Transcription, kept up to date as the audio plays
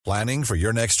Planning for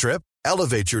your next trip?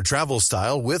 Elevate your travel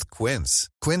style with Quince.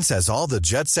 Quince has all the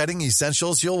jet-setting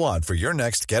essentials you'll want for your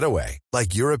next getaway,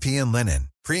 like European linen,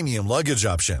 premium luggage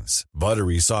options,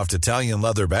 buttery soft Italian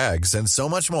leather bags, and so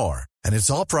much more. And it's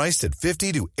all priced at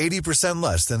 50 to 80%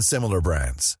 less than similar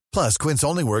brands. Plus, Quince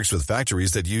only works with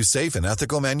factories that use safe and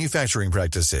ethical manufacturing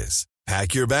practices.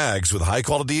 Pack your bags with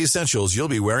high-quality essentials you'll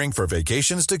be wearing for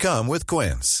vacations to come with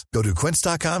Quince. Go to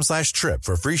quince.com/trip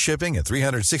for free shipping and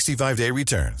 365-day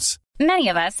returns. Many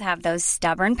of us have those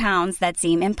stubborn pounds that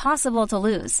seem impossible to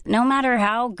lose, no matter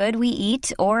how good we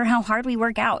eat or how hard we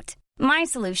work out. My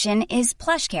solution is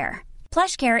PlushCare.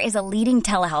 PlushCare is a leading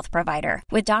telehealth provider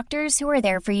with doctors who are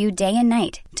there for you day and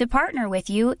night to partner with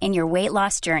you in your weight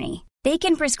loss journey. They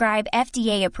can prescribe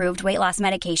FDA-approved weight loss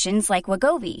medications like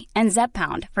Wegovy and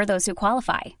Zepbound for those who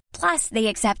qualify. Plus, they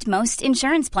accept most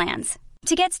insurance plans.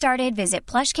 To get started, visit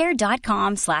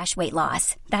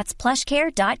plushcare.com/weightloss. That's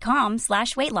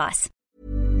plushcare.com/weightloss.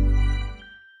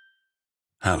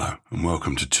 Hello, and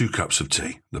welcome to Two Cups of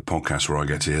Tea, the podcast where I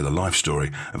get to hear the life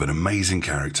story of an amazing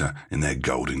character in their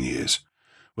golden years.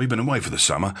 We've been away for the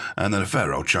summer and then a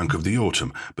fair old chunk of the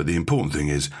autumn, but the important thing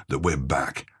is that we're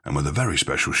back, and with a very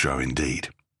special show indeed.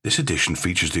 This edition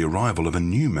features the arrival of a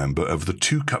new member of the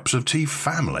Two Cups of Tea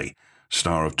family.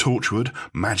 Star of Torchwood,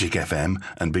 Magic FM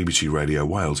and BBC Radio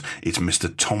Wales, it's Mr.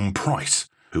 Tom Price,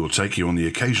 who will take you on the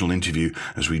occasional interview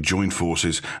as we join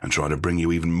forces and try to bring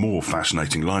you even more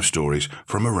fascinating life stories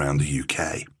from around the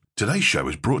UK. Today's show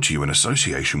is brought to you in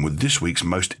association with this week's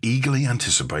most eagerly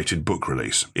anticipated book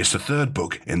release. It's the third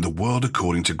book in the World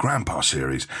According to Grandpa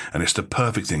series, and it's the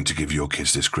perfect thing to give your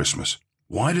kids this Christmas.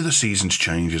 Why Do the Seasons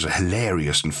Change is a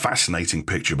hilarious and fascinating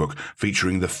picture book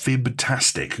featuring the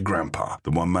fibtastic grandpa,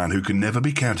 the one man who can never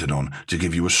be counted on to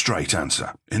give you a straight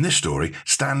answer. In this story,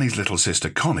 Stanley's little sister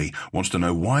Connie wants to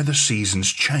know why the seasons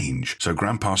change, so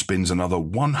Grandpa spins another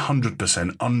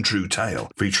 100% untrue tale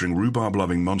featuring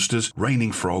rhubarb-loving monsters,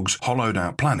 raining frogs,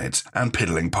 hollowed-out planets, and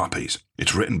piddling puppies.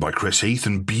 It's written by Chris Heath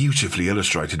and beautifully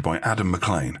illustrated by Adam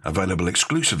McLean, available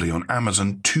exclusively on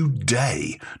Amazon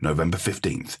today, November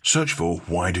 15th. Search for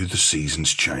Why Do the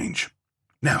Seasons Change?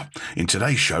 Now, in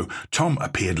today's show, Tom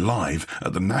appeared live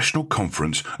at the National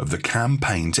Conference of the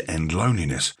Campaign to End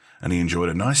Loneliness, and he enjoyed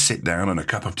a nice sit-down and a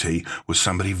cup of tea with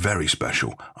somebody very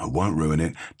special. I won't ruin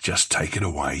it, just take it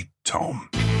away, Tom.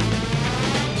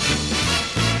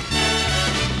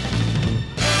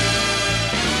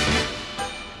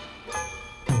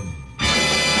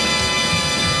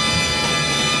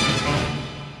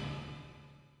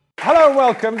 Hello and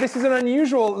welcome. This is an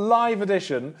unusual live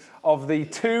edition of the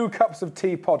Two Cups of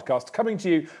Tea podcast, coming to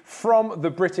you from the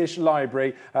British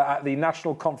Library at the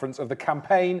National Conference of the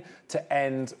Campaign to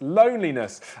End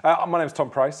Loneliness. My name's Tom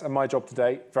Price, and my job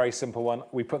today, very simple one.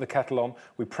 We put the kettle on,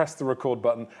 we press the record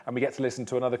button, and we get to listen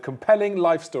to another compelling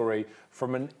life story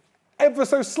from an ever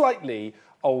so slightly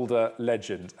older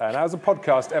legend. And as a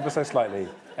podcast, ever so slightly.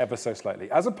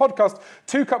 As a podcast,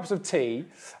 Two Cups of Tea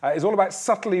is all about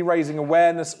subtly raising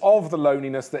awareness of the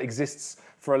loneliness that exists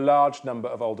for a large number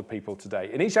of older people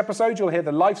today. In each episode, you'll hear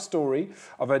the life story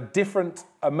of a different,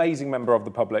 amazing member of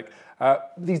the public.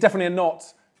 These definitely are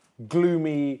not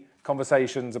gloomy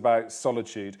conversations about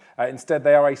solitude. Instead,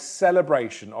 they are a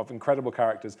celebration of incredible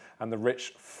characters and the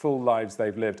rich, full lives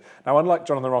they've lived. Now, unlike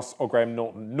Jonathan Ross or Graham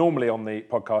Norton, normally on the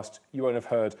podcast, you won't have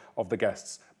heard of the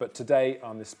guests. But today,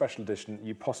 on this special edition,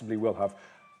 you possibly will have.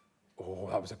 Oh,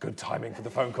 that was a good timing for the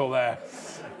phone call there.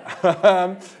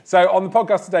 So on the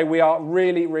podcast today, we are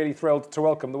really, really thrilled to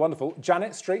welcome the wonderful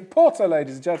Janet Street Porter,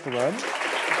 ladies and gentlemen.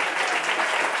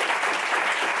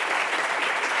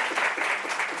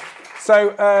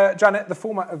 So, Janet, the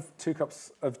format of Two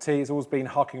Cups of Tea has always been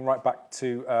harking right back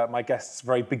to my guests'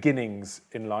 very beginnings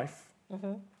in life.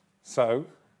 Mm-hmm. So,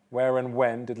 where and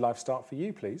when did life start for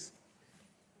you, please?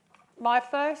 My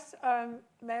first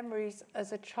memories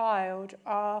as a child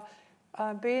are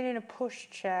being in a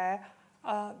pushchair,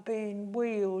 being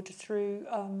wheeled through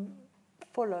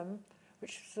Fulham,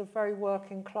 which was a very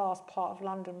working class part of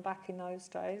London back in those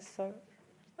days. So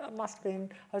that must have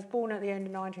been, I was born at the end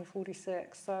of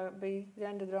 1946, so it'd be the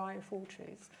end of the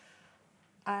 1940s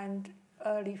and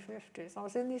early 50s. I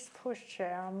was in this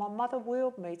pushchair and my mother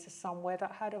wheeled me to somewhere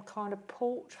that had a kind of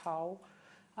porthole,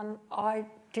 and I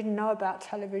didn't know about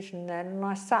television then, and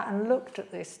I sat and looked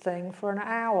at this thing for an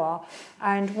hour,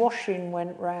 and washing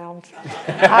went round.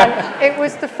 And it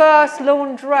was the first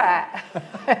laundrette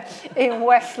in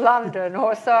West London,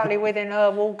 or certainly within her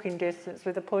walking distance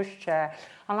with a pushchair.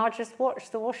 And I just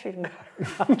watched the washing go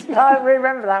round. I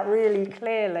remember that really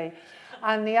clearly.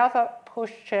 And the other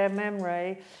pushchair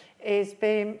memory is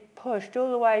being pushed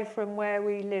all the way from where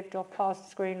we lived off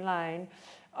past Green Lane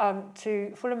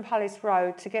to Fulham Palace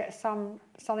Road to get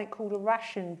something called a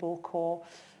ration book or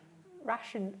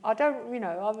ration. I don't,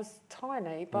 I was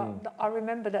tiny, but I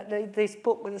remember that this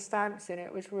book with the stamps in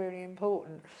it was really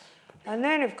important. And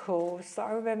then, of course, I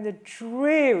remember the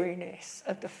dreariness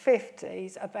of the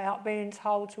 50s about being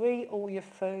told to eat all your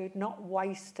food, not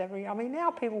waste every... I mean,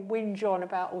 now people whinge on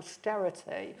about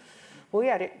austerity. We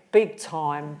had it big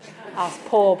time, us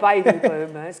poor baby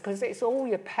boomers, because it's all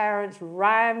your parents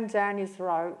rammed down your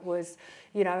throat was,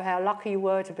 how lucky you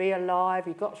were to be alive,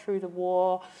 you got through the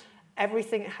war,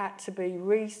 everything had to be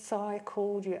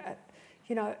recycled.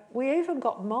 We even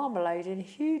got marmalade in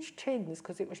huge tins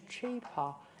because it was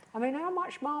cheaper. I mean, how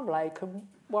much marmalade can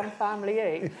one family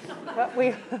eat? But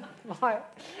my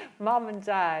mum and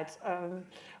dad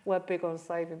were big on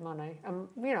saving money. And,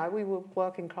 we were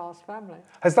working class family.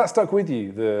 Has that stuck with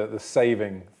you, the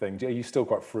saving thing? Are you still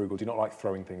quite frugal? Do you not like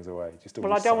throwing things away? Do you still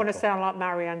Well, I don't want to sound like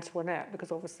Marie Antoinette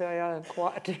because obviously I earn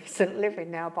quite a decent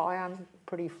living now, but I am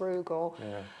pretty frugal.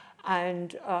 Yeah.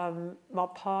 And my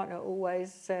partner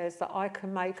always says that I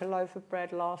can make a loaf of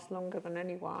bread last longer than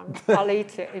anyone. I'll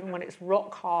eat it even when it's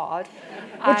rock hard.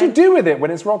 What do you do with it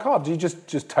when it's rock hard? Do you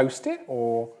just toast it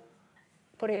or...?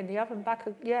 Put it in the oven, put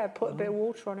a bit of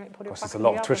water on it, put it back in the oven. There's a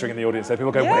lot of twittering in the audience there.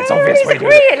 People go, yeah, well, it's obvious it's what you do.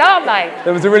 real, aren't they?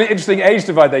 There was a really interesting age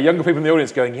divide there. Younger people in the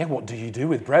audience going, yeah, what do you do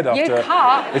with bread after... You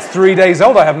cut. It's 3 days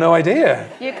old, I have no idea.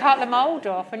 You cut the mould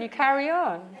off and you carry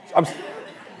on.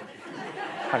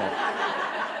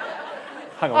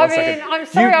 Hang on one second. I'm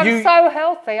sorry, I'm so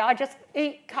healthy. I just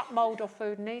cut mould off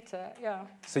food and eat it, yeah.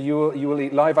 So you will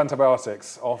eat live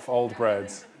antibiotics off old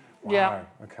breads? Wow. Yeah.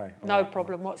 Okay. No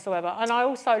problem whatsoever. And I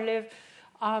also live...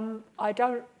 I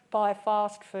don't buy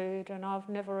fast food, and I've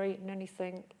never eaten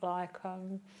anything like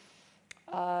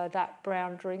that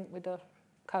brown drink with the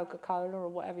Coca-Cola or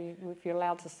whatever, if you're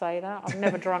allowed to say that. I've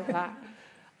never drunk that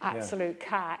absolute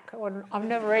cack. I've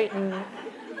never eaten...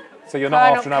 So you're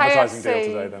not after an advertising deal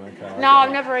today then? Okay. No,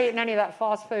 I've never eaten any of that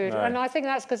fast food. No. And I think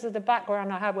that's because of the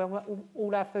background I had when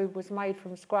all our food was made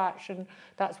from scratch, and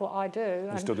that's what I do.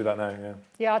 You still do that now, yeah?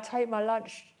 Yeah, I take my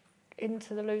lunch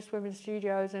into the Loose Women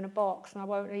Studios in a box, and I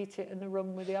won't eat it in the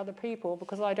room with the other people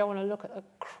because I don't want to look at the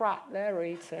crap they're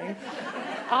eating.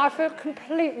 I feel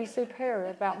completely superior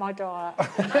about my diet.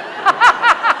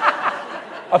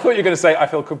 I thought you were going to say, I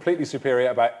feel completely superior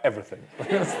about everything.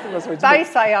 That's what They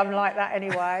say I'm like that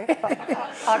anyway, but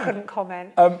I couldn't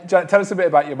comment. Janet, tell us a bit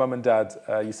about your mum and dad.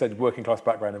 You said working class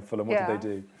background in Fulham. What did they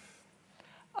do?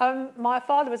 My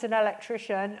father was an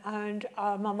electrician, and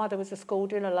my mother was a school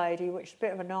dinner lady, which is a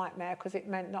bit of a nightmare because it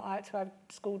meant that I had to have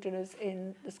school dinners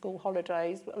in the school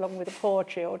holidays along with the poor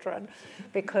children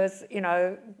because,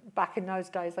 back in those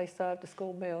days they served the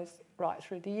school meals right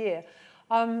through the year.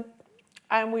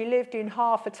 And we lived in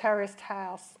half a terraced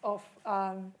house off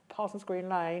Parsons Green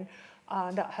Lane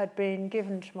that had been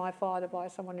given to my father by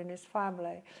someone in his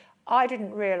family. I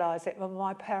didn't realise it when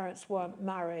my parents weren't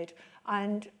married,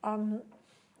 and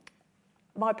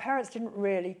my parents didn't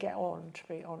really get on, to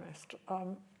be honest.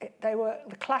 They were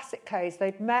the classic case.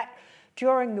 They'd met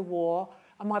during the war,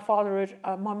 and my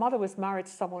mother was married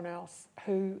to someone else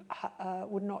who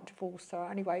would not divorce her.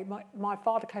 Anyway, my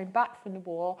father came back from the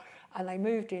war, and they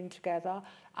moved in together.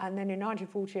 And then in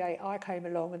 1948, I came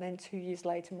along, and then 2 years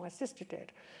later, my sister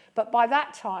did. But by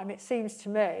that time, it seems to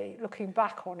me, looking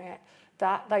back on it,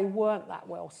 that they weren't that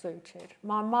well suited.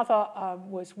 My mother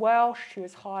was Welsh. She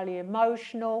was highly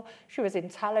emotional. She was an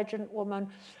intelligent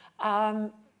woman.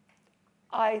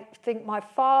 I think my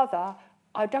father,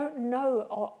 I don't know,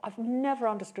 or I've never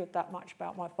understood that much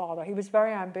about my father. He was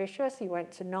very ambitious. He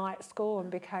went to night school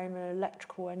and became an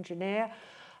electrical engineer.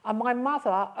 And my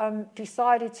mother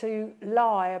decided to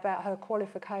lie about her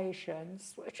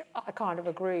qualifications, which I kind of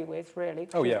agree with, really.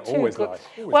 Oh, yeah, always lie.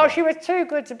 Well, she was too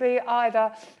good to be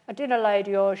either a dinner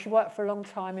lady or she worked for a long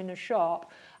time in a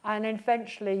shop. And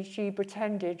eventually she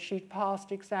pretended she'd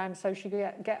passed exams so she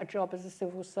could get a job as a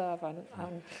civil servant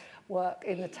and work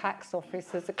in the tax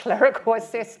office as a clerical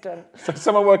assistant. So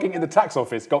someone working in the tax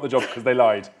office got the job because they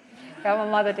lied? Yeah,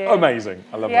 my mother did. Amazing.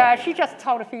 I love that. Yeah, she just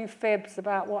told a few fibs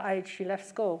about what age she left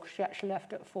school, because she actually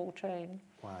left at 14.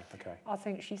 Wow, okay. I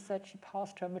think she said she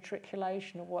passed her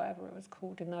matriculation or whatever it was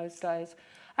called in those days.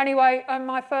 Anyway,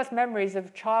 my first memories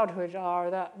of childhood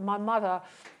are that my mother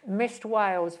missed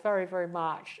Wales very, very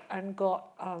much and got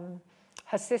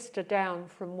her sister down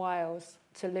from Wales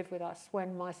to live with us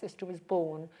when my sister was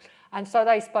born. And so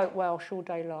they spoke Welsh all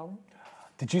day long.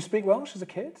 Did you speak Welsh as a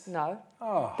kid? No.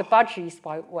 Oh. The budgie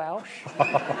spoke Welsh.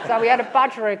 So we had a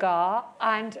budgerigar,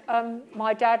 and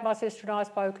my dad, my sister and I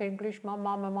spoke English. My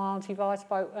mum and my auntie Vi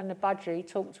spoke, and the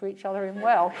budgie talked to each other in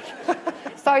Welsh.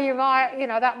 So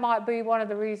that might be one of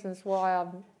the reasons why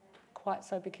I'm quite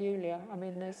so peculiar. I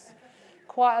mean, there's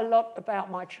quite a lot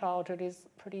about my childhood is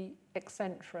pretty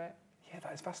eccentric. Yeah,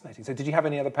 that is fascinating. So did you have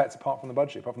any other pets apart from the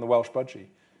budgie, apart from the Welsh budgie?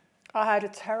 I had a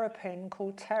terrapin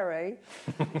called Terry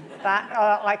that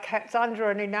I kept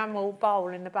under an enamel bowl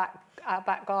in the our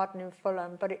back garden in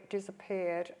Fulham, but it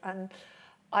disappeared. And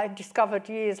I discovered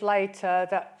years later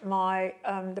that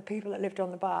the people that lived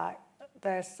on the back,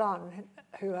 their son,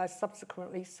 who has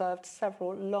subsequently served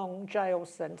several long jail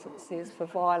sentences for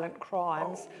violent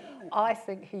crimes, I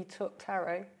think he took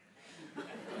Terry.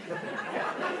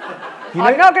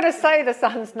 I'm not going to say the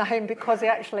son's name because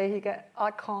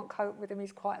I can't cope with him.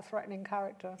 He's quite a threatening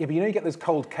character. Yeah, but you get those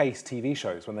cold case TV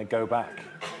shows when they go back.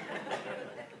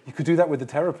 You could do that with the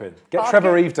terrapin. Get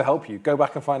Trevor Eve to help you. Go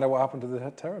back and find out what happened to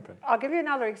the terrapin. I'll give you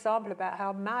another example about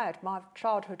how mad my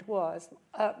childhood was.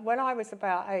 When I was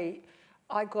about 8,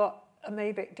 I got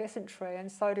amoebic dysentery,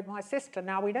 and so did my sister.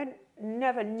 Now, we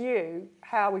never knew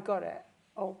how we got it.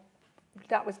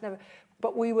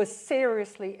 But we were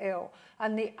seriously ill,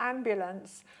 and the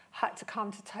ambulance had to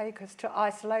come to take us to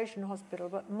isolation hospital,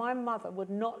 but my mother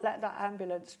would not let that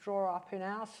ambulance draw up in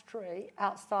our street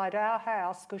outside our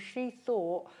house because she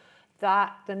thought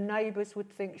that the neighbours would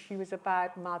think she was a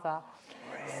bad mother.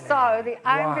 Really? So the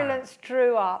ambulance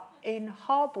drew up in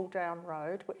Harbledown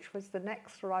Road, which was the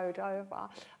next road over,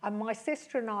 and my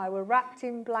sister and I were wrapped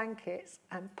in blankets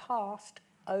and passed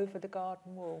over the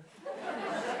garden wall.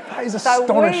 That is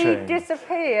astonishing. So we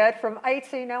disappeared from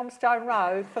 18 Elmstone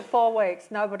Road for 4 weeks.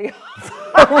 Nobody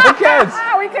Oh my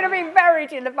God! We could have been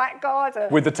buried in the back garden.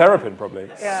 With the terrapin, probably.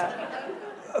 Yeah.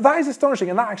 That is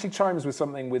astonishing, and that actually chimes with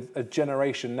something with a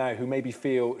generation now who maybe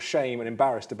feel shame and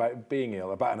embarrassed about being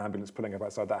ill, about an ambulance pulling up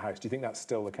outside that house. Do you think that's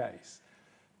still the case?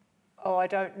 Oh, I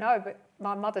don't know, but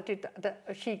my mother did that.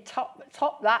 She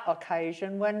topped that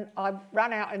occasion when I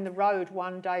ran out in the road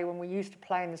one day when we used to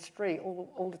play in the street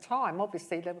all the time.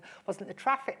 Obviously, there wasn't the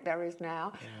traffic there is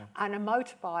now, and a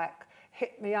motorbike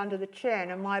hit me under the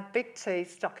chin, and my big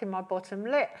teeth stuck in my bottom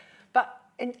lip. But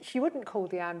she wouldn't call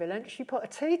the ambulance. She put a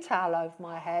tea towel over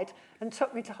my head and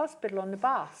took me to hospital on the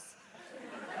bus.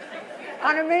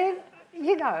 And I mean,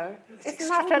 isn't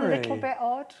that a little bit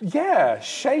odd? Yeah,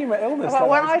 shame at illness. Well,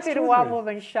 when I did a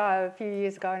one-woman show a few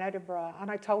years ago in Edinburgh,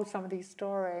 and I told some of these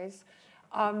stories,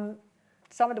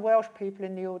 some of the Welsh people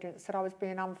in the audience said I was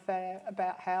being unfair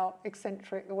about how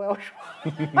eccentric the Welsh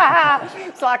were.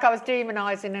 It's like I was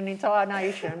demonising an entire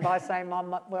nation by saying my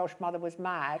Welsh mother was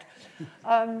mad.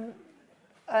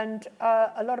 And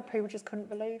a lot of people just couldn't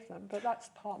believe them, but that's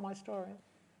part of my story.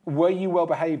 Were you well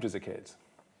behaved as a kid?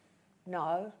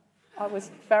 No. I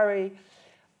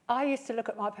used to look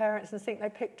at my parents and think they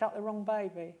picked up the wrong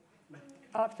baby.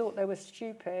 I thought they were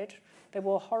stupid. They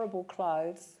wore horrible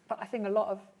clothes. But I think a lot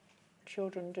of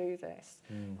children do this.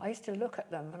 I used to look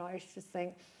at them and I used to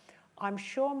think, I'm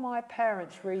sure my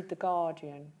parents read The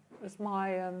Guardian. It was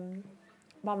my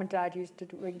mum and dad used to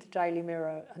read the Daily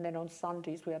Mirror, and then on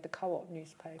Sundays we had the Co-op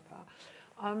newspaper.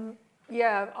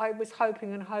 I was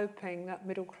hoping and that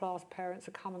middle-class parents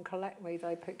would come and collect me.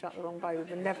 They picked up the wrong baby,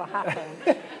 but it never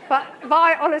happened. But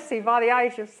by the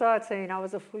age of 13, I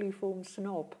was a fully formed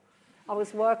snob. I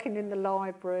was working in the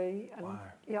library and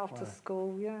after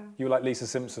school, You were like Lisa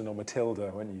Simpson or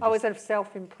Matilda, weren't you? I was a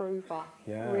self-improver,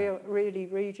 Yeah. really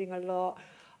reading a lot,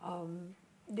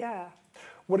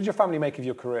 What did your family make of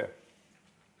your career?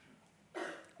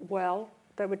 Well,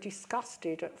 they were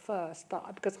disgusted at first,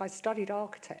 because I studied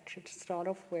architecture to start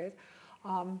off with.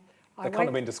 They can't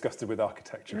have been disgusted with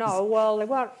architecture. No, well, they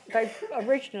weren't.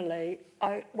 Originally,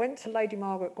 I went to Lady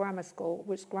Margaret Grammar School,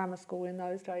 which was grammar school in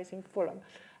those days in Fulham,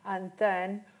 and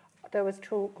then there was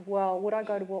talk, well, would I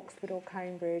go to Oxford or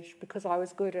Cambridge, because I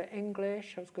was good at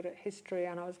English, I was good at history,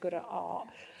 and I was good at art.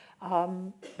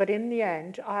 But in the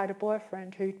end, I had a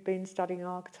boyfriend who'd been studying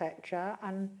architecture,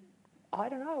 and I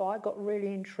don't know, I got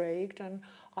really intrigued, and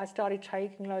I started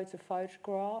taking loads of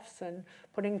photographs and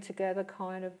putting together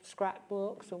kind of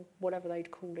scrapbooks or whatever they'd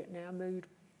call it now, mood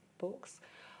books.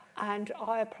 And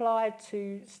I applied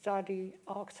to study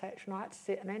architecture, and I had to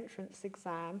sit an entrance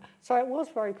exam. So it was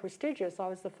very prestigious. I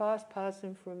was the first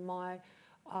person from my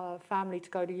family to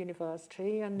go to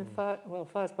university, and the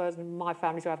first person in my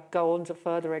family to have to go on to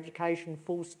further education,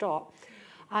 full stop.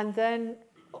 And then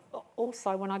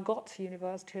also, when I got to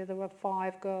university, there were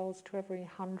 5 girls to every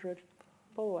 100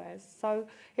 boys. So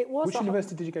it was... Which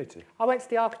university did you go to? I went to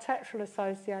the Architectural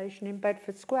Association in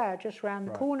Bedford Square, just round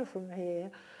the corner from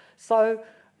here. So,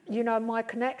 you know, my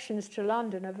connections to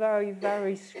London are very,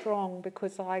 very strong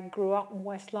because I grew up in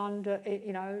West London,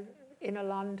 you know, Inner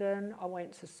London. I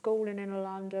went to school in Inner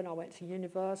London. I went to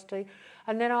university.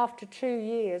 And then after 2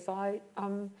 years, I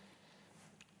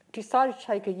decided to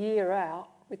take a year out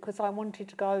because I wanted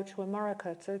to go to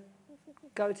America to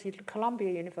go to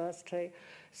Columbia University.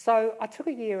 So I took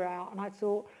a year out and I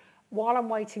thought, while I'm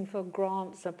waiting for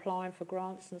grants, applying for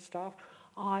grants and stuff,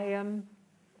 I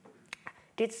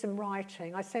did some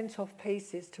writing. I sent off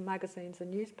pieces to magazines and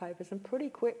newspapers, and pretty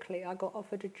quickly I got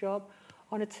offered a job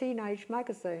on a teenage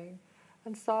magazine.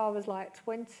 And so I was like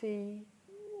 20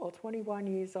 or 21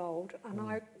 years old, and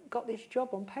I got this job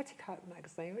on Petticoat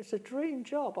magazine. It was a dream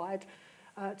job. I had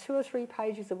 2 or 3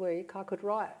 pages a week. I could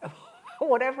write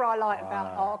whatever I liked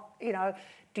about art, you know,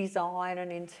 design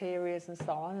and interiors and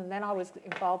so on. And then I was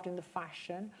involved in the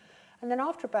fashion. And then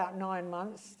after about 9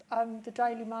 months, the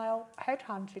Daily Mail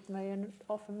headhunted me and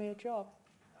offered me a job.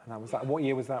 And that was that. What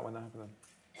year was that when that happened?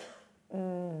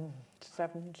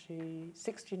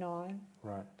 69.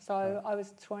 Right. So I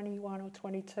was 21 or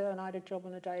 22 and I had a job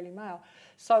on the Daily Mail.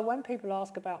 So when people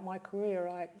ask about my career,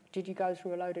 like, did you go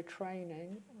through a load of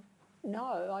training?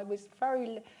 No, I was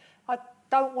I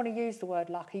don't want to use the word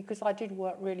lucky because I did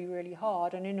work really, really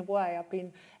hard. And in a way, I've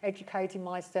been educating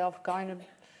myself,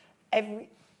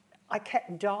 I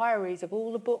kept diaries of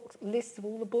all the books, lists of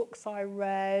all the books I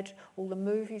read, all the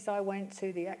movies I went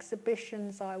to, the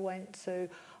exhibitions I went to.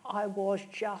 I was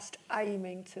just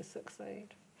aiming to succeed.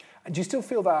 And do you still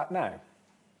feel that now?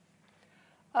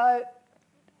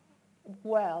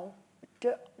 Well,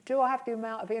 do I have the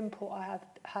amount of input I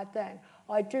had then?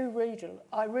 I do read.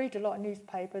 I read a lot of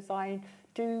newspapers. I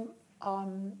do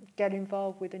get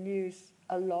involved with the news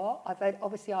a lot. I've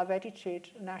edited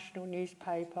a national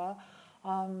newspaper.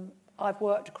 I've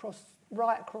worked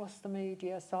right across the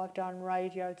media, so I've done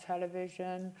radio,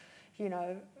 television, you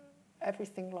know,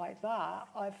 everything like that.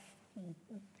 I've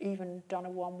even done a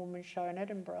one-woman show in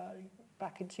Edinburgh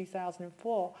back in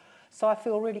 2004. So I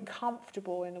feel really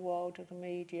comfortable in the world of the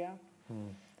media.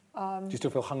 Do you still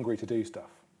feel hungry to do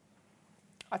stuff?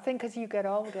 I think as you get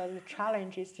older, the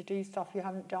challenge is to do stuff you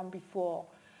haven't done before.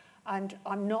 And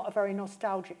I'm not a very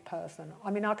nostalgic person.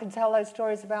 I mean, I can tell those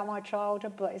stories about my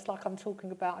childhood, but it's like I'm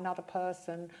talking about another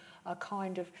person,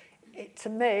 to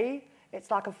me,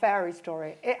 it's like a fairy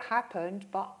story. It happened,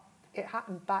 but it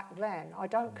happened back then. I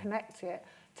don't connect it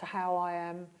to how I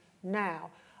am now.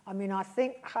 I mean, I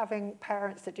think having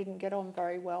parents that didn't get on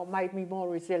very well made me more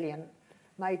resilient,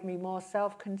 made me more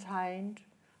self-contained.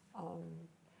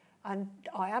 And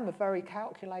I am a very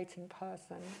calculating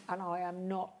person, and I am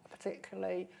not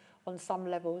particularly, on some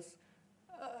levels,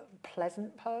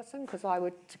 pleasant person, because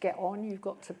to get on, you've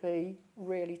got to be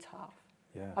really tough.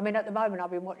 Yeah. I mean, at the moment,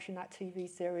 I've been watching that TV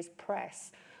series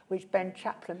Press, which Ben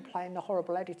Chaplin playing the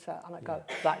horrible editor, and I go,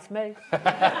 that's me.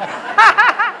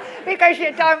 Because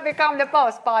you don't become the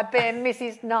boss by being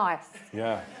Mrs. Nice.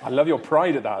 Yeah, I love your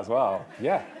pride at that as well.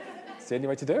 Yeah, it's the only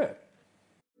way to do it.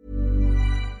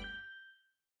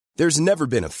 There's never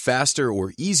been a faster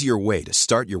or easier way to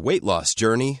start your weight loss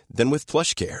journey than with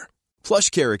PlushCare.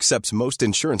 PlushCare accepts most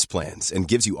insurance plans and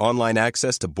gives you online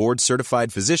access to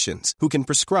board-certified physicians who can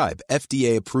prescribe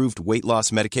FDA-approved weight loss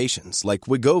medications like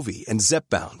Wegovy and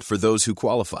Zepbound for those who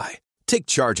qualify. Take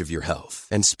charge of your health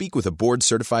and speak with a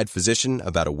board-certified physician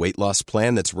about a weight loss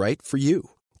plan that's right for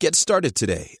you. Get started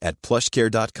today at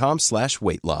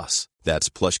plushcare.com/weight-loss. That's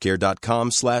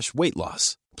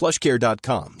plushcare.com/weight-loss.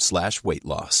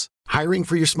 plushcare.com/weight-loss. Hiring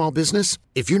for your small business?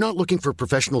 If you're not looking for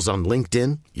professionals on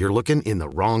LinkedIn, you're looking in the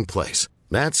wrong place.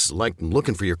 That's like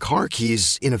looking for your car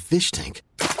keys in a fish tank.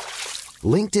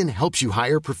 LinkedIn helps you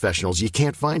hire professionals you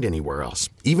can't find anywhere else,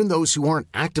 even those who aren't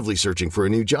actively searching for a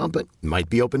new job but might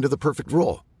be open to the perfect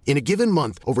role. In a given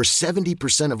month, over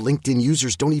 70% of LinkedIn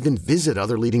users don't even visit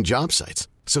other leading job sites.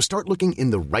 So start looking in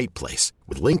the right place.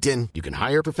 With LinkedIn, you can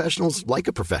hire professionals like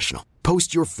a professional.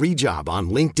 Post your free job on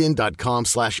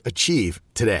linkedin.com/achieve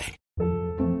today.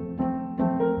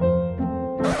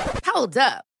 Hold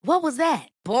up. What was that?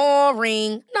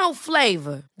 Boring. No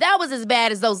flavor. That was as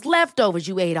bad as those leftovers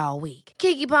you ate all week.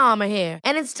 Keke Palmer here.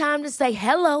 And it's time to say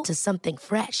hello to something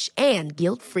fresh and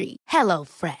guilt-free.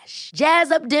 HelloFresh.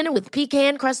 Jazz up dinner with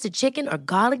pecan-crusted chicken or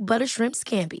garlic butter shrimp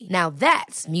scampi. Now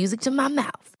that's music to my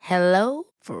mouth.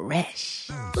 HelloFresh.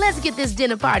 Let's get this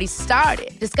dinner party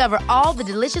started. Discover all the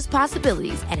delicious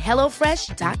possibilities at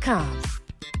HelloFresh.com.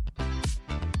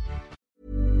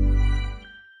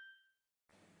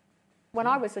 When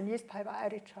I was a newspaper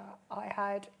editor, I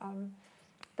had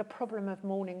the problem of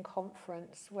morning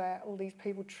conference where all these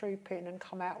people troop in and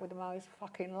come out with the most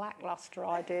fucking lacklustre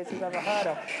ideas you've ever heard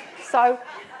of. So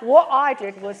what I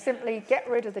did was simply get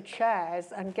rid of the chairs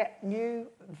and get new,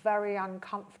 very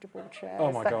uncomfortable chairs.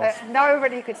 Oh my God.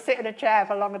 Nobody could sit in a chair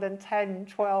for longer than 10,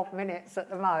 12 minutes at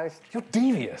the most. You're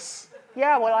devious.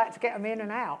 Yeah, well, I had to get them in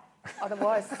and out.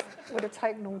 Otherwise, it would have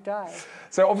taken all day.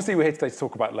 So obviously we're here today to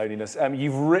talk about loneliness.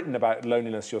 You've written about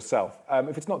loneliness yourself.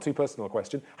 If it's not too personal a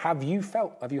question, have you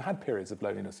had periods of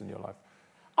loneliness in your life?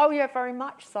 Oh yeah, very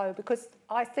much so, because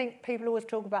I think people always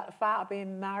talk about the fact I've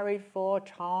been married 4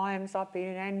 times, I've been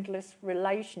in endless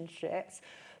relationships,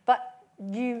 but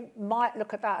you might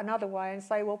look at that another way and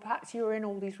say, well, perhaps you were in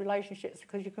all these relationships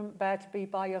because you couldn't bear to be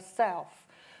by yourself,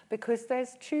 because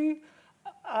there's two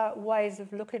ways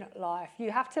of looking at life.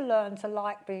 You have to learn to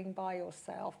like being by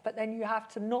yourself, but then you have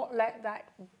to not let that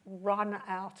run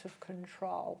out of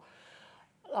control.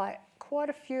 Like, quite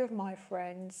a few of my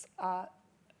friends are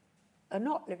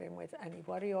not living with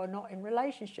anybody or not in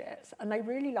relationships, and they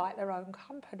really like their own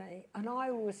company. And I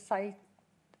always say,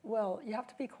 well, you have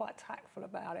to be quite tactful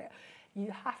about it. You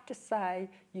have to say,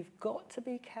 you've got to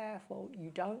be careful.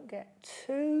 You don't get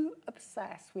too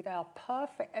obsessed with how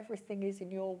perfect everything is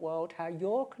in your world, how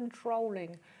you're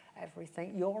controlling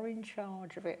everything, you're in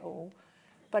charge of it all.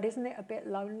 But isn't it a bit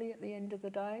lonely at the end of the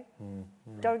day?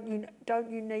 Mm-hmm. Don't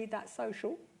you need that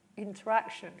social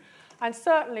interaction? And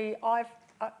certainly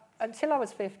until I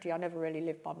was 50, I never really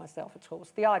lived by myself at all.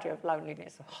 So the idea of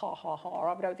loneliness, ha ha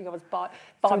ha, I don't think I was by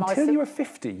myself. Until you were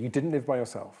 50, you didn't live by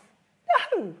yourself?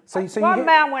 No. So one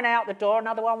man went out the door,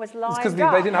 another one was lying. It's because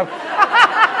they didn't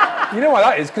have... You know why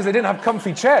that is? Because they didn't have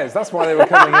comfy chairs. That's why they were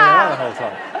coming in and out the whole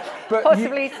time. But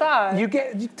possibly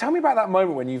tell me about that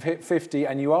moment when you've hit 50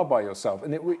 and you are by yourself.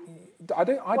 And I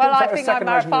think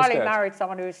I finally married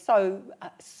someone who was so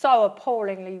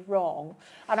appallingly wrong,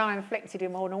 and I inflicted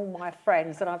him on all my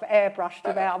friends, and I've airbrushed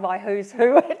him out of my who's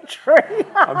who entry.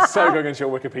 I'm so going into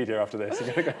your Wikipedia after this.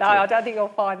 No, I don't think you'll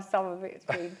find some of it's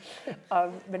been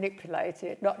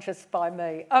manipulated, not just by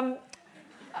me.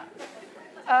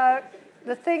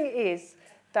 The thing is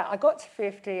that I got to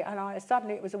 50, and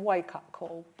suddenly it was a wake-up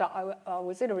call that I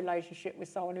was in a relationship with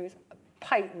someone who was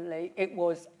patently, it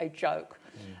was a joke.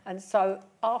 And so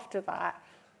after that,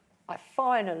 I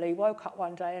finally woke up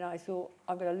one day and I thought,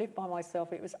 I'm going to live by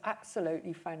myself. It was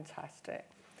absolutely fantastic.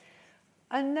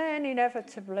 And then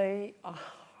inevitably,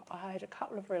 I had a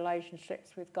couple of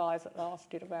relationships with guys that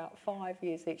lasted about 5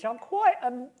 years each. I'm quite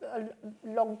a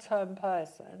long-term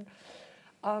person.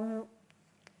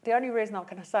 The only reason I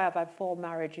can say I've had 4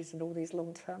 marriages and all these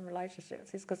long-term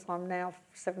relationships is because I'm now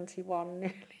 71,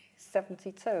 nearly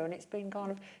 72, and it's been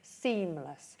kind of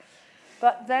seamless.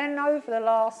 But then over the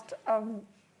last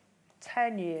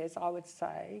 10 years, I would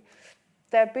say,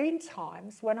 there have been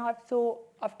times when I've thought,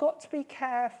 I've got to be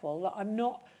careful that I'm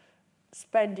not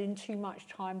spending too much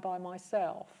time by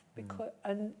myself,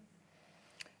 and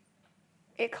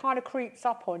it kind of creeps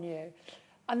up on you.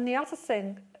 And the other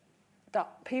thing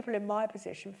that people in my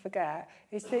position forget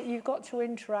is that you've got to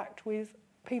interact with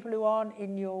people who aren't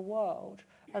in your world,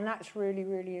 and that's really,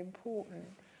 really important.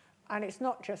 And it's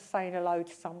not just saying hello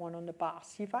to someone on the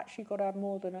bus. You've actually got to have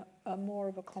more than more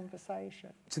of a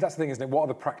conversation. So that's the thing, isn't it? What are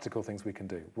the practical things we can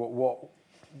do?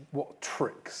 What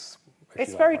tricks?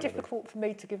 It's very difficult for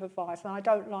me to give advice, and I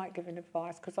don't like giving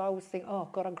advice because I always think, oh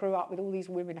God, I grew up with all these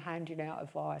women handing out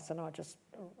advice, and I just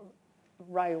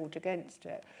railed against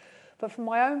it. But from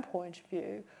my own point of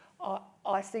view,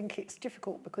 I think it's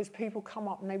difficult because people come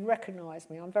up and they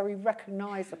recognise me. I'm very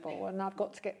recognisable, and I've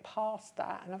got to get past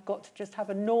that, and I've got to just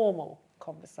have a normal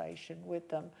conversation with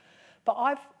them. But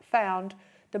I've found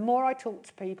the more I talk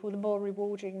to people, the more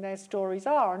rewarding their stories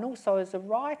are. And also as a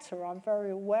writer, I'm very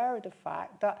aware of the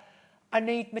fact that I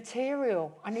need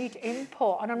material, I need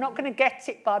input, and I'm not going to get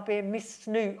it by being Miss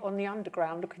Snoot on the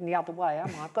underground looking the other way, am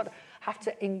I? I've got to have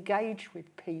to engage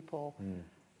with people.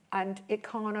 And it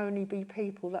can't only be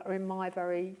people that are in my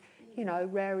very,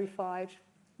 rarefied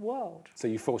world. So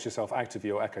you force yourself out of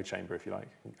your echo chamber, if you like,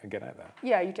 and get out there.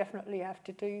 Yeah, you definitely have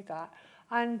to do that.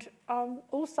 And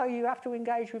also you have to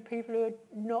engage with people who are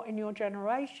not in your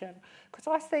generation. Because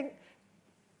I think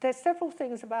there's several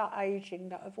things about ageing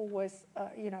that have always,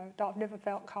 that I've never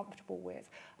felt comfortable with.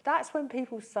 That's when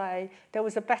people say there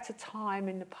was a better time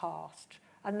in the past,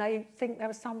 and they think there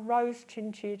was some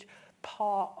rose-tinted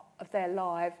part of their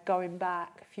life going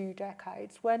back a few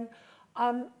decades when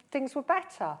things were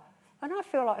better. And I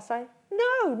feel like saying,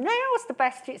 no, now's the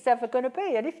best it's ever going to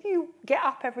be. And if you get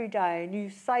up every day and you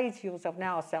say to yourself,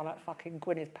 now I sound like fucking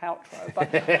Gwyneth Paltrow,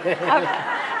 but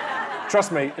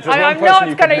Trust me, if there's I'm one person not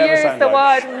you going could to never use sound the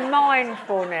like. word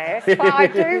mindfulness, but I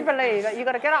do believe that you've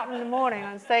got to get up in the morning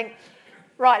and think,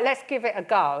 right, let's give it a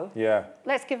go. Yeah.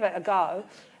 Let's give it a go.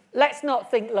 Let's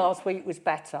not think last week was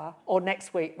better or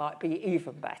next week might be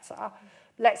even better.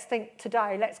 Let's think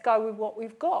today, let's go with what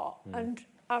we've got. And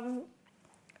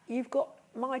you've got,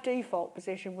 my default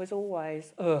position was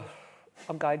always,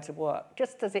 I'm going to work,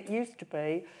 just as it used to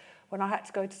be when I had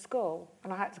to go to school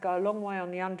and I had to go a long way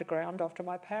on the underground after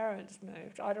my parents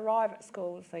moved. I'd arrive at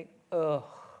school and think, ugh.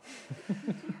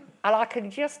 And I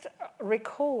can just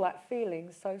recall that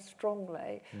feeling so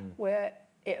strongly where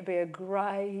it'd be a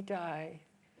grey day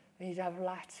and you'd have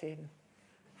Latin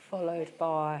followed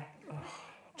by...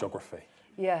 Geography.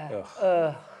 Yeah,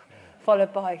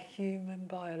 followed by human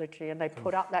biology, and they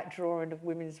put up that drawing of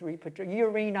women's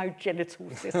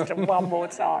urinogenital system one more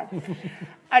time.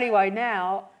 Anyway,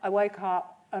 now I wake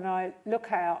up and I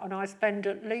look out and I spend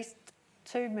at least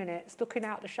 2 minutes looking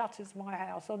out the shutters of my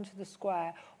house onto the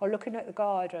square or looking at the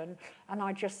garden, and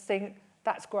I just think,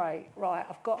 that's great, right,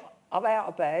 I'm out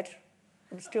of bed,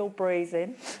 I'm still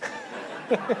breathing.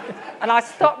 And I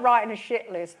stopped writing a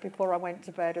shit list before I went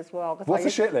to bed as well. What's a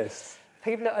shit list?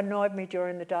 People that annoyed me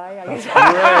during the day. That's brilliant.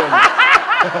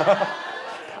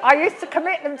 I used to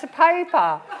commit them to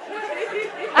paper.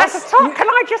 Can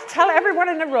I just tell everyone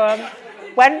in the room,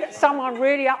 when someone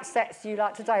really upsets you,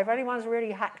 like today, if anyone's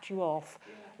really hacked you off,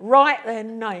 write their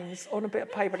names on a bit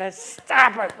of paper and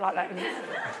stab it like that.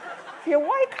 If you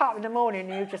wake up in the morning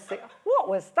and you just think, what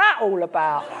was that all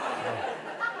about?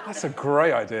 That's a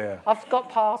great idea. I've got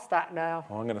past that now.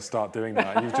 Oh, I'm going to start doing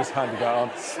that. You've just handed that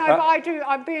on. No, but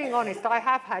I'm being honest, I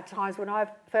have had times when I've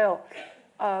felt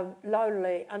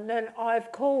lonely, and then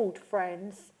I've called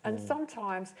friends, and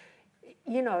sometimes,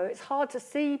 it's hard to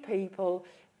see people,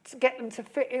 to get them to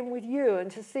fit in with you and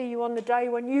to see you on the day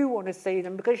when you want to see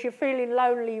them, because you're feeling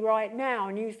lonely right now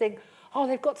and you think, oh,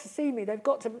 they've got to see me, they've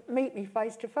got to meet me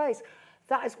face to face.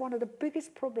 That is one of the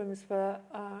biggest problems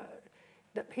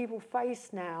that people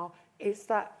face now, is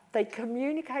that they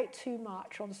communicate too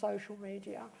much on social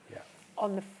media,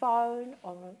 on the phone,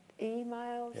 on the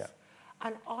emails,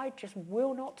 and I just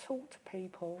will not talk to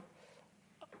people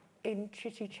in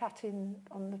chitty-chatting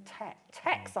on the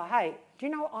text. I hate. Do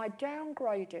you know, I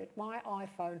downgraded my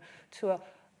iPhone to a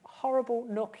horrible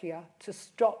Nokia to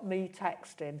stop me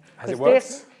texting. Has it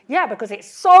worked? Yeah, because it's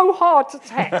so hard to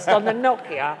text on the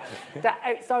Nokia that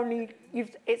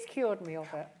it's cured me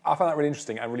of it. I find that really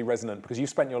interesting and really resonant, because you've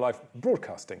spent your life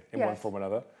broadcasting in one form or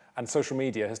another, and social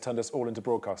media has turned us all into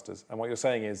broadcasters. And what you're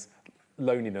saying is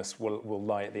loneliness will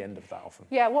lie at the end of that often.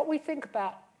 Yeah, what we think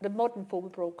about the modern form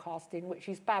of broadcasting, which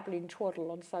is babbling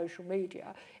twaddle on social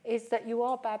media, is that you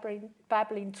are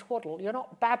babbling twaddle. You're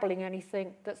not babbling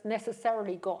anything that's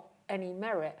necessarily got any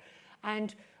merit.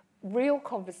 And real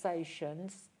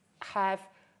conversations have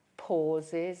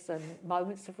pauses and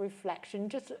moments of reflection,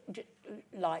 just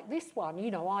like this one.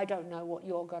 I don't know what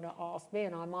you're going to ask me,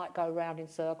 and I might go around in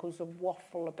circles and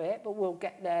waffle a bit, but we'll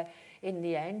get there in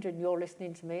the end, and you're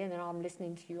listening to me, and then I'm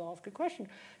listening to you ask a question.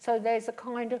 So there's a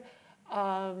kind of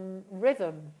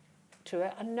rhythm to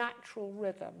it, a natural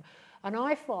rhythm. And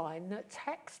I find that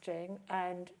texting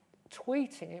and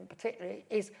tweeting in particular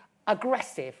is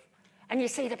aggressive. And you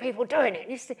see the people doing it,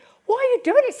 and you see, why are you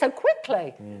doing it so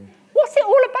quickly? What's it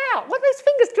all about? What are those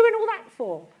fingers doing all that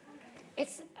for?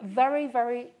 It's very,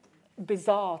 very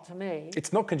bizarre to me.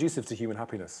 It's not conducive to human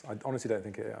happiness. I honestly don't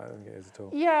think it is at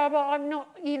all. Yeah, but I'm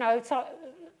not, so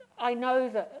I know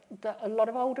that a lot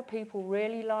of older people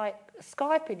really like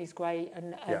Skyping is great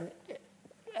and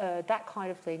that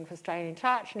kind of thing for staying in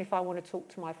touch. And if I want to talk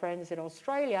to my friends in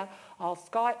Australia, I'll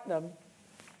Skype them.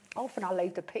 Often I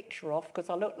leave the picture off because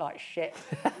I look like shit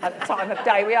at the time of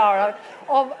day we are.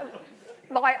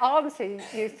 My auntie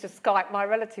used to Skype my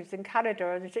relatives in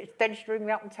Canada, and then she'd ring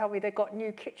me up and tell me they've got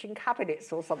new kitchen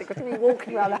cabinets or something, because we'd be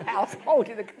walking around the house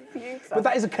holding the computer. But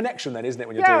that is a connection then, isn't it,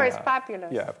 when you're doing that? Yeah, it's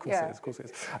fabulous. Yeah, of course it is, of course it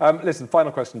is. Listen,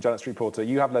 final question, Janet Street Porter.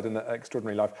 You have led an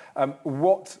extraordinary life. I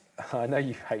know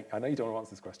you don't want to answer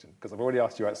this question, because I've already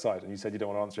asked you outside, and you said you don't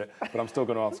want to answer it, but I'm still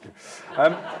going to ask you.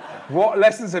 What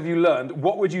lessons have you learned?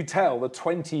 What would you tell the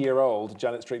 20-year-old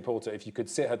Janet Street Porter if you could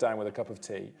sit her down with a cup of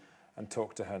tea and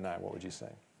talk to her now? What would you say?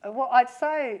 What I'd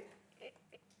say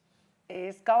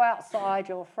is go outside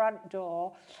your front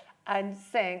door and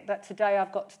think that today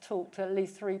I've got to talk to at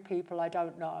least 3 people I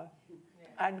don't know,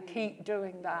 and keep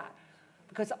doing that.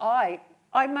 Because I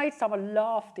made someone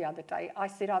laugh the other day. I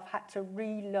said I've had to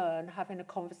relearn having a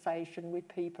conversation with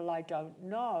people I don't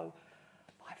know.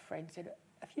 My friend said,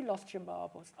 have you lost your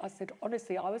marbles? I said,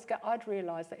 honestly, I'd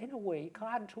realised that in a week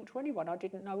I hadn't talked to anyone I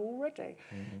didn't know already.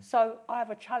 So I have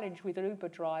a challenge with Uber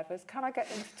drivers. Can I get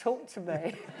them to talk to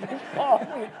me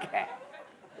before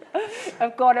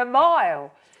I've gone a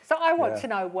mile? So I want to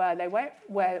know where they went,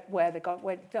 where they got.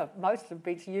 Most of them have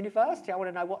been to university. I want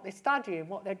to know what they're studying,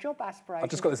 what their job aspirations. I've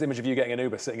just got this image of you getting an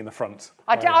Uber sitting in the front.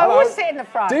 I always sit in the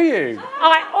front. Do you?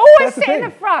 I always sit in the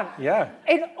front. Yeah.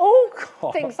 In all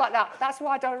things like that. That's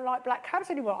why I don't like black cabs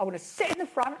anymore. I want to sit in the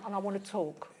front and I want to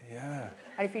talk. Yeah.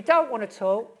 And if you don't want to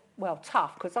talk, well,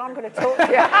 tough, because I'm going to talk to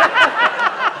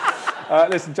you.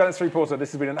 Listen, Janet Street Porter,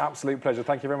 this has been an absolute pleasure.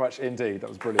 Thank you very much indeed. That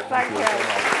was brilliant. Thank you. So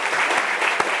much.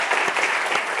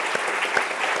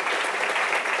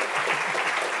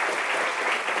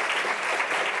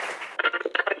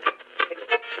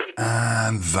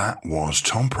 And that was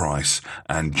Tom Price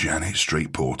and Janet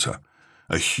Street Porter.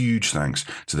 A huge thanks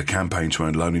to the Campaign to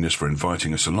End Loneliness for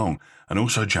inviting us along, and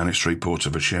also Janet Street Porter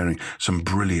for sharing some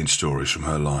brilliant stories from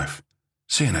her life.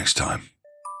 See you next time.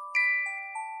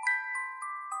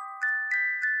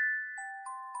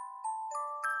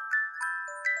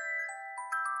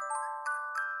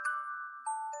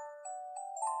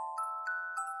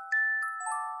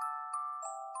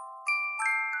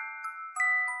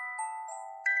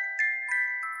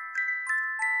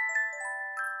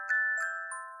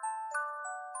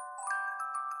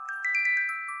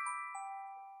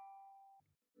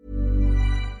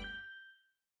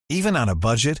 Even on a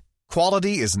budget,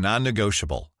 quality is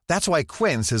non-negotiable. That's why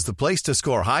Quince is the place to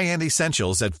score high-end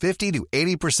essentials at 50 to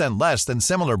 80% less than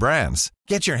similar brands.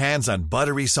 Get your hands on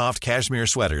buttery soft cashmere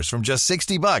sweaters from just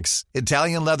 $60,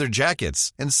 Italian leather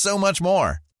jackets, and so much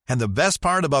more. And the best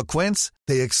part about Quince,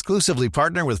 they exclusively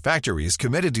partner with factories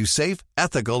committed to safe,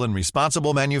 ethical, and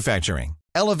responsible manufacturing.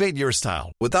 Elevate your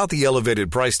style without the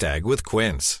elevated price tag with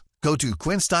Quince. Go to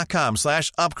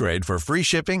quince.com/upgrade for free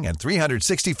shipping and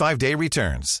 365-day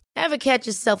returns. Ever catch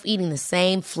yourself eating the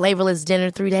same flavorless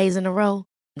dinner 3 days in a row?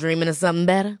 Dreaming of something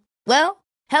better? Well,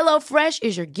 HelloFresh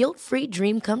is your guilt-free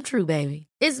dream come true, baby.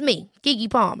 It's me, Keke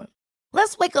Palmer.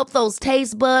 Let's wake up those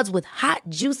taste buds with hot,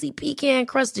 juicy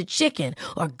pecan-crusted chicken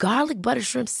or garlic butter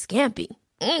shrimp scampi.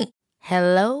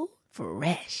 Hello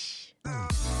Fresh.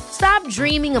 Stop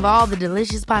dreaming of all the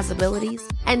delicious possibilities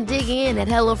and dig in at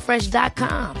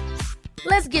HelloFresh.com.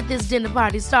 Let's get this dinner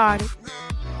party started.